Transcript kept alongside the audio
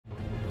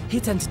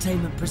Hit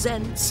Entertainment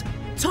presents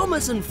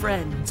Thomas and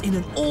Friends in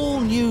an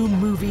all-new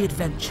movie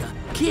adventure,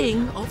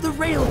 King of the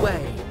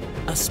Railway.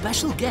 A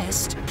special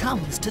guest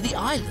comes to the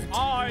island.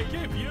 I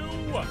give you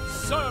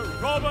Sir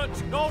Robert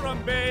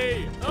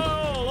Norrenby,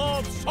 Earl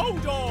of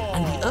Sodor.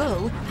 And the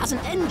Earl has an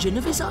engine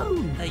of his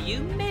own. Are you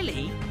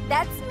Millie?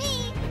 That's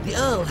me. The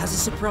Earl has a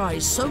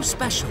surprise so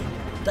special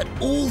that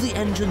all the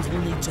engines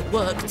will need to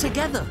work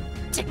together.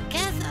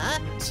 Together?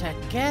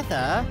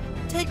 Together?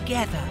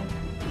 Together.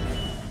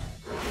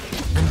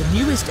 And the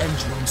newest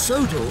engine on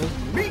Sodor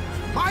Meet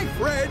my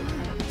friend,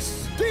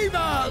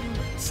 Stephen!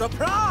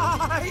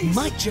 Surprise!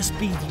 might just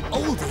be the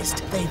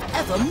oldest they've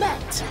ever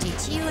met. Did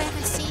you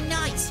ever see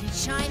knights in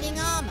shining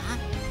armour?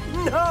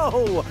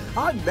 No!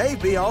 I may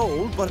be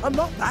old, but I'm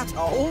not that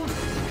old.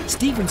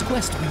 Stephen's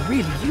quest to be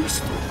really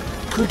useful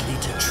could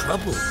lead to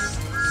trouble.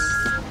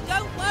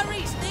 Don't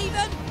worry,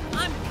 Stephen.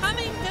 I'm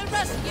coming to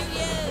rescue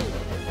you.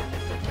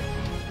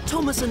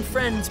 Thomas and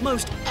Friends'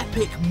 most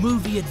epic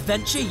movie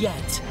adventure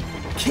yet,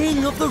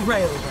 King of the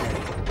Railway.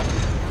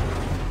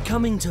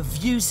 Coming to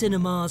View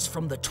Cinemas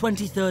from the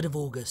 23rd of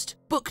August.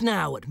 Book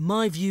now at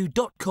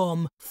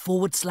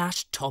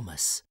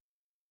myview.com/Thomas.